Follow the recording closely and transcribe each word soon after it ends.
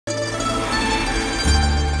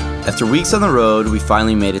After weeks on the road, we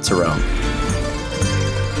finally made it to Rome.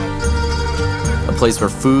 A place where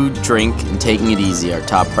food, drink, and taking it easy are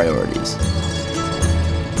top priorities.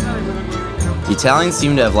 The Italians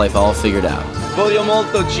seem to have life all figured out. Voglio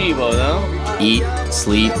molto cibo, no? Eat,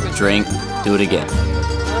 sleep, drink, do it again.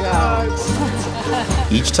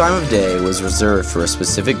 Each time of day was reserved for a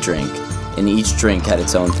specific drink, and each drink had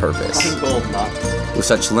its own purpose. With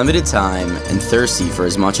such limited time and thirsty for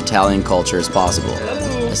as much Italian culture as possible,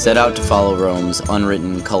 I set out to follow Rome's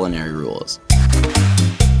unwritten culinary rules.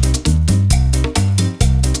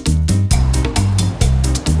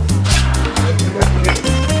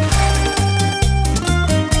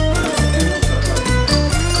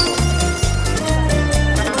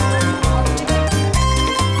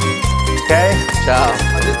 Ok, ciao.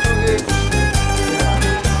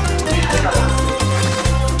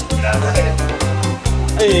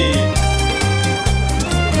 Ehi.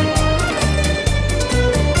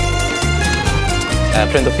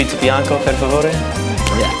 Prendo pizza bianco, per favore.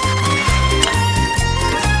 Yeah.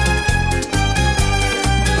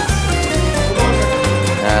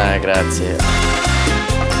 Grazie.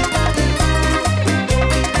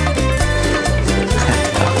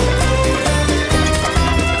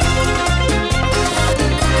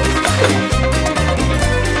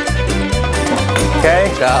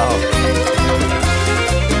 Ok, ciao.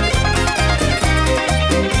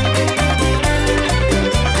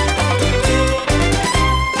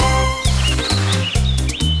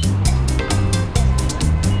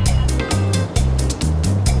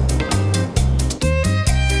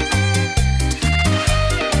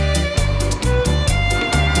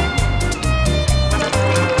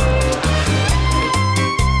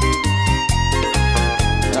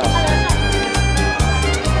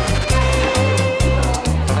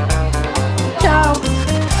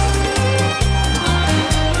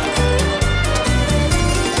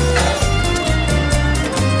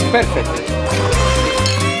 Perfect.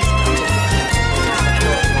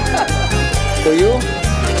 For you?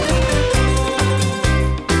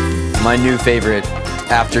 My new favorite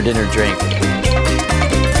after dinner drink.